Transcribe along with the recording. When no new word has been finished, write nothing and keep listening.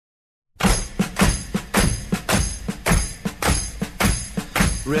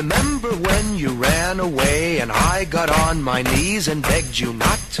Remember when you ran away and I got on my knees and begged you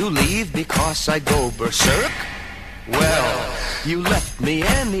not to leave because I'd go berserk? Well, you left me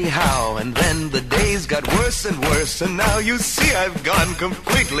anyhow, and then the days got worse and worse, and now you see I've gone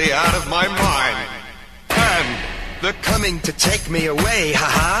completely out of my mind. And they're coming to take me away,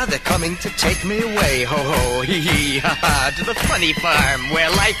 ha-ha, they're coming to take me away, ho-ho, hee-hee, ha-ha, to the funny farm where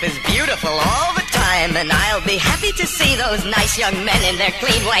life is beautiful all the time, and I'll be happy to see those nice young men in their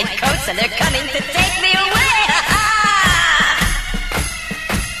clean white coats, and they're coming to take me away, ha-ha!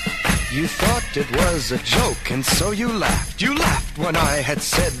 You thought it was a joke, and so you laughed. You laughed when I had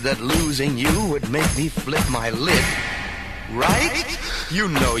said that losing you would make me flip my lid. Right? You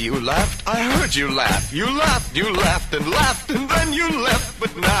know you laughed. I heard you laugh. You laughed and laughed, and then you left.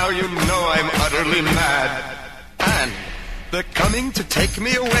 But now you know I'm utterly mad. And they're coming to take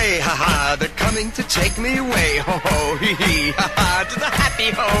me away, ha-ha. They're coming to take me away, ho-ho, hee-hee, ha-ha. To the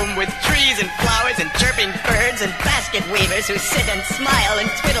happy home with trees and flowers and chirping birds and basket weavers who sit and smile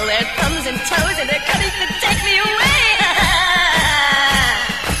and twiddle their thumbs and toes, and they're coming to take me away, ha-ha.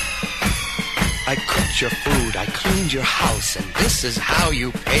 I cooked your food, I cleaned your house, and this is how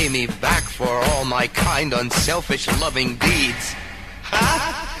you pay me back for all my kind, unselfish, loving deeds.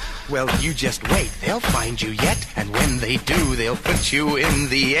 Ha? Well, you just wait. They'll find you yet, and when they do, they'll put you in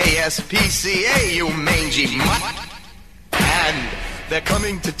the ASPCA, you mangy mutt. And they're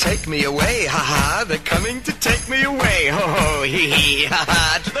coming to take me away, ha-ha. They're coming to take me away, ho-ho, hee-hee,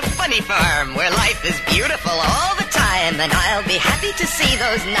 ha-ha. To the funny farm where life is beautiful all the time, and I'll be happy to see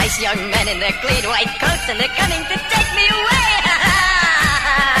those nice young men in their clean white coats, and they're coming to take me away,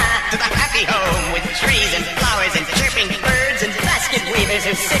 ha-ha. To the happy home with trees and flowers and chirping birds and basket weavers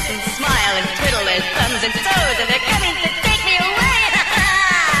who sit and smile and twiddle their thumbs and toes, and they're coming to take me away,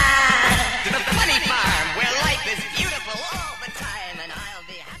 ha-ha. To the funny farm where life is beautiful all the time, and I'll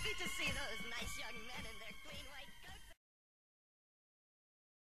be happy to see those nice young men in their clean white